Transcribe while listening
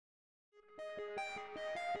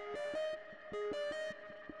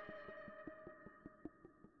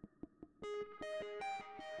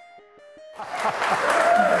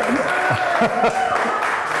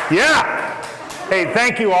Yeah. Hey,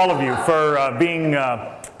 thank you all of you for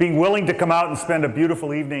being willing to come out and spend a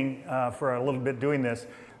beautiful evening for a little bit doing this.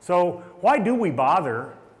 So why do we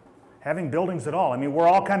bother having buildings at all? I mean, we're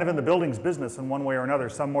all kind of in the buildings business in one way or another,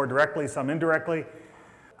 some more directly, some indirectly.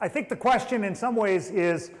 I think the question in some ways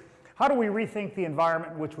is, how do we rethink the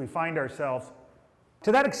environment in which we find ourselves?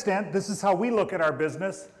 To that extent, this is how we look at our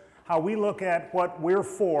business, how we look at what we're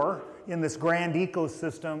for in this grand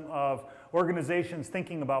ecosystem of organizations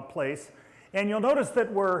thinking about place. And you'll notice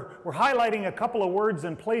that we're highlighting a couple of words,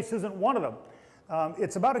 and place isn't one of them.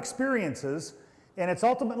 It's about experiences, and it's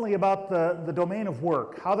ultimately about the domain of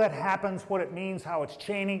work, how that happens, what it means, how it's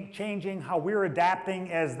changing, how we're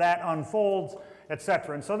adapting as that unfolds,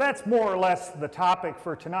 etc. And so that's more or less the topic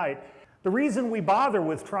for tonight. The reason we bother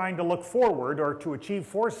with trying to look forward or to achieve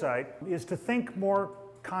foresight is to think more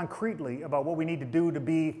concretely about what we need to do to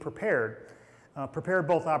be prepared. Prepared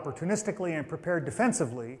both opportunistically and prepared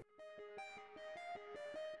defensively.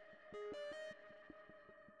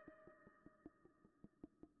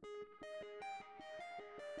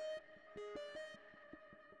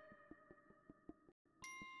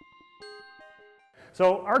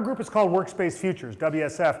 So our group is called Workspace Futures,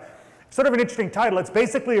 WSF. Sort of an interesting title. It's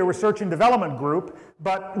basically a research and development group,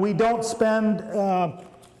 but we don't spend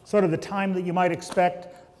sort of the time that you might expect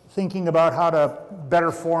thinking about how to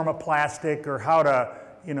better form a plastic or how to,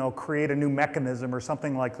 create a new mechanism or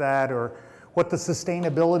something like that, or what the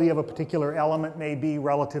sustainability of a particular element may be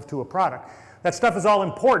relative to a product. That stuff is all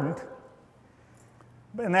important,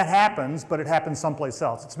 and that happens, but it happens someplace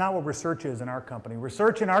else. It's not what research is in our company.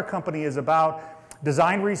 Research in our company is about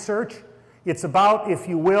design research. It's about, if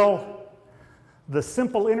you will, the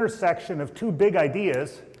simple intersection of two big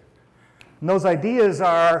ideas. And those ideas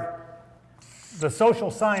are the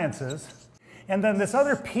social sciences, and then this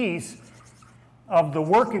other piece of the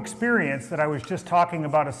work experience that I was just talking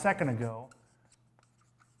about a second ago.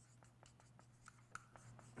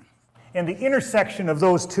 And the intersection of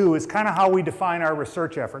those two is kind of how we define our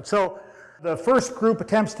research efforts. So the first group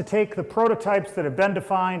attempts to take the prototypes that have been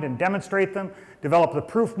defined and demonstrate them, develop the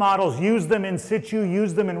proof models, use them in situ,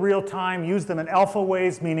 use them in real time, use them in alpha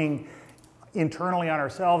ways, meaning internally on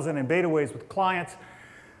ourselves, and in beta ways with clients.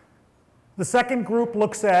 The second group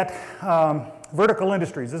looks at vertical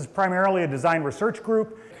industries. This is primarily a design research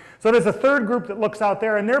group. So there's a third group that looks out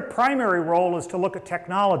there, and their primary role is to look at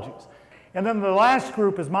technologies. And then the last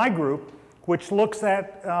group is my group, which looks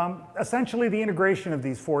at essentially the integration of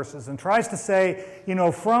these forces and tries to say,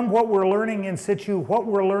 from what we're learning in situ, what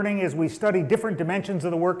we're learning as we study different dimensions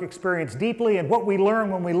of the work experience deeply, and what we learn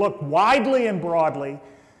when we look widely and broadly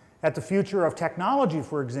at the future of technology,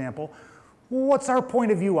 for example, what's our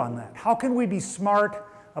point of view on that? How can we be smart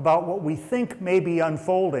about what we think may be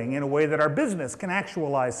unfolding in a way that our business can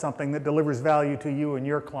actualize something that delivers value to you and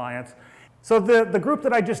your clients? So the group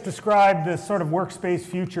that I just described, this sort of Workspace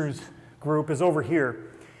Futures group, is over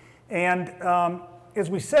here. And as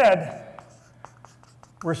we said,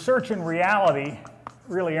 research and reality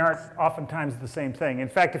really aren't oftentimes the same thing. In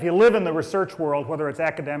fact, if you live in the research world, whether it's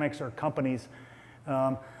academics or companies,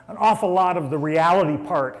 an awful lot of the reality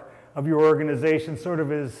part of your organization sort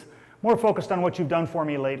of is more focused on what you've done for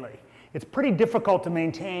me lately. It's pretty difficult to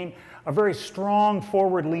maintain a very strong,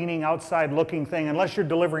 forward-leaning, outside-looking thing unless you're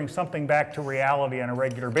delivering something back to reality on a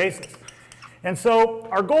regular basis. And so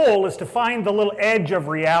our goal is to find the little edge of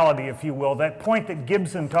reality, if you will, that point that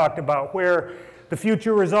Gibson talked about where the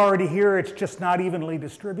future is already here, it's just not evenly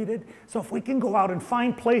distributed. So if we can go out and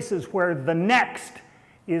find places where the next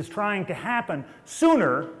is trying to happen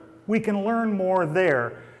sooner, we can learn more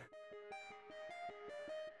there.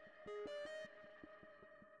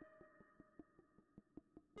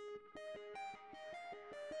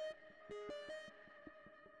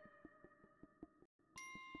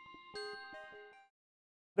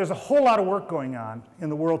 There's a whole lot of work going on in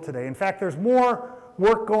the world today. In fact, there's more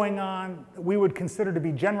work going on that we would consider to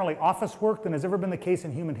be generally office work than has ever been the case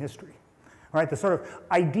in human history. All right, the sort of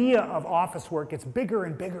idea of office work gets bigger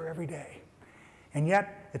and bigger every day. And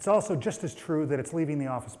yet, it's also just as true that it's leaving the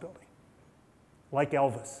office building. Like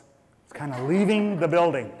Elvis. It's kind of leaving the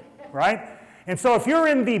building, right? And so if you're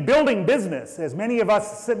in the building business, as many of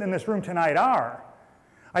us sitting in this room tonight are,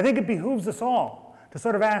 I think it behooves us all to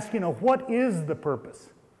sort of ask, what is the purpose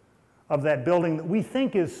of that building that we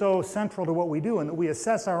think is so central to what we do and that we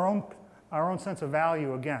assess our own sense of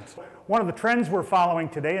value against. One of the trends we're following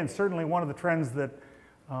today, and certainly one of the trends that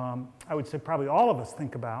I would say probably all of us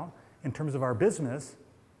think about in terms of our business,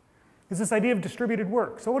 is this idea of distributed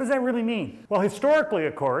work. So what does that really mean? Well, historically,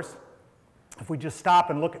 of course, if we just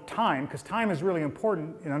stop and look at time, because time is really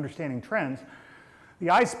important in understanding trends,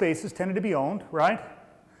 the I spaces tended to be owned, right?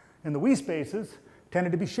 And the we spaces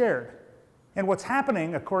tended to be shared. And what's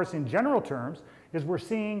happening, of course, in general terms, is we're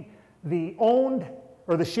seeing the owned,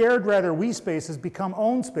 or the shared rather, we spaces become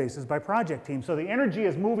owned spaces by project teams. So the energy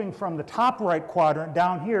is moving from the top right quadrant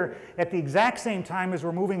down here at the exact same time as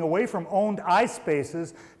we're moving away from owned I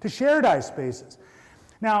spaces to shared I spaces.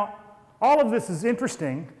 Now, all of this is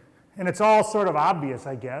interesting, and it's all sort of obvious,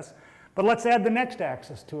 I guess, but let's add the next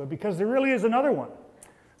axis to it, because there really is another one.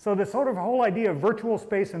 So this sort of whole idea of virtual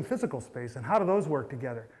space and physical space, and how do those work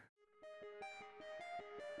together?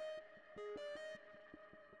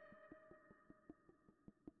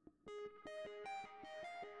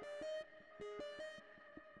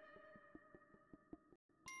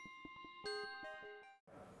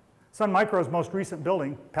 Sun Micro's most recent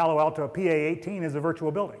building, Palo Alto PA18, is a virtual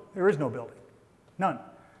building. There is no building, none.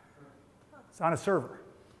 It's on a server.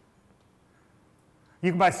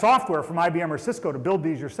 You can buy software from IBM or Cisco to build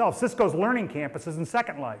these yourself. Cisco's Learning Campus is in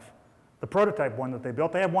Second Life, the prototype one that they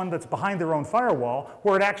built. They have one that's behind their own firewall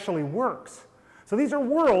where it actually works. So these are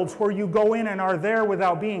worlds where you go in and are there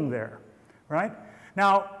without being there, right?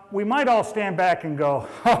 Now, we might all stand back and go,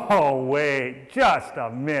 oh, wait, just a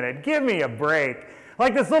minute, give me a break.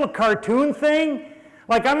 Like this little cartoon thing?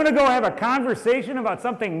 Like I'm gonna go have a conversation about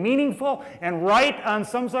something meaningful and write on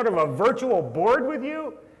some sort of a virtual board with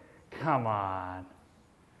you? Come on.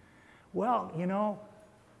 Well, you know,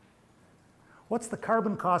 what's the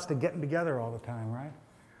carbon cost of getting together all the time, right?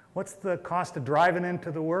 What's the cost of driving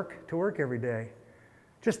into the work every day?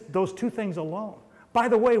 Just those two things alone. By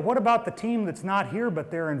the way, what about the team that's not here but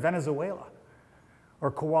they're in Venezuela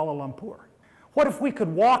or Kuala Lumpur? What if we could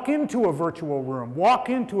walk into a virtual room, walk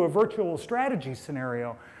into a virtual strategy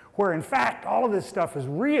scenario where in fact all of this stuff is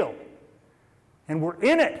real and we're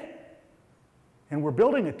in it and we're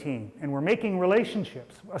building a team and we're making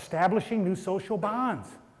relationships, establishing new social bonds.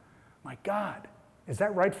 My God, is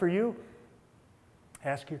that right for you?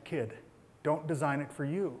 Ask your kid. Don't design it for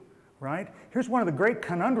you, right? Here's one of the great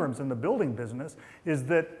conundrums in the building business is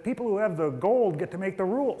that people who have the gold get to make the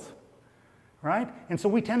rules. Right? And so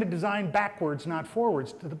we tend to design backwards, not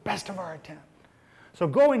forwards, to the best of our intent. So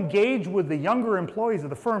go engage with the younger employees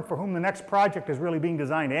of the firm for whom the next project is really being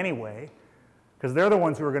designed anyway, because they're the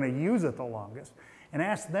ones who are going to use it the longest, and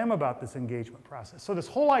ask them about this engagement process. So this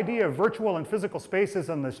whole idea of virtual and physical spaces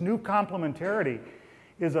and this new complementarity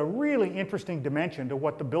is a really interesting dimension to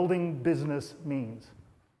what the building business means.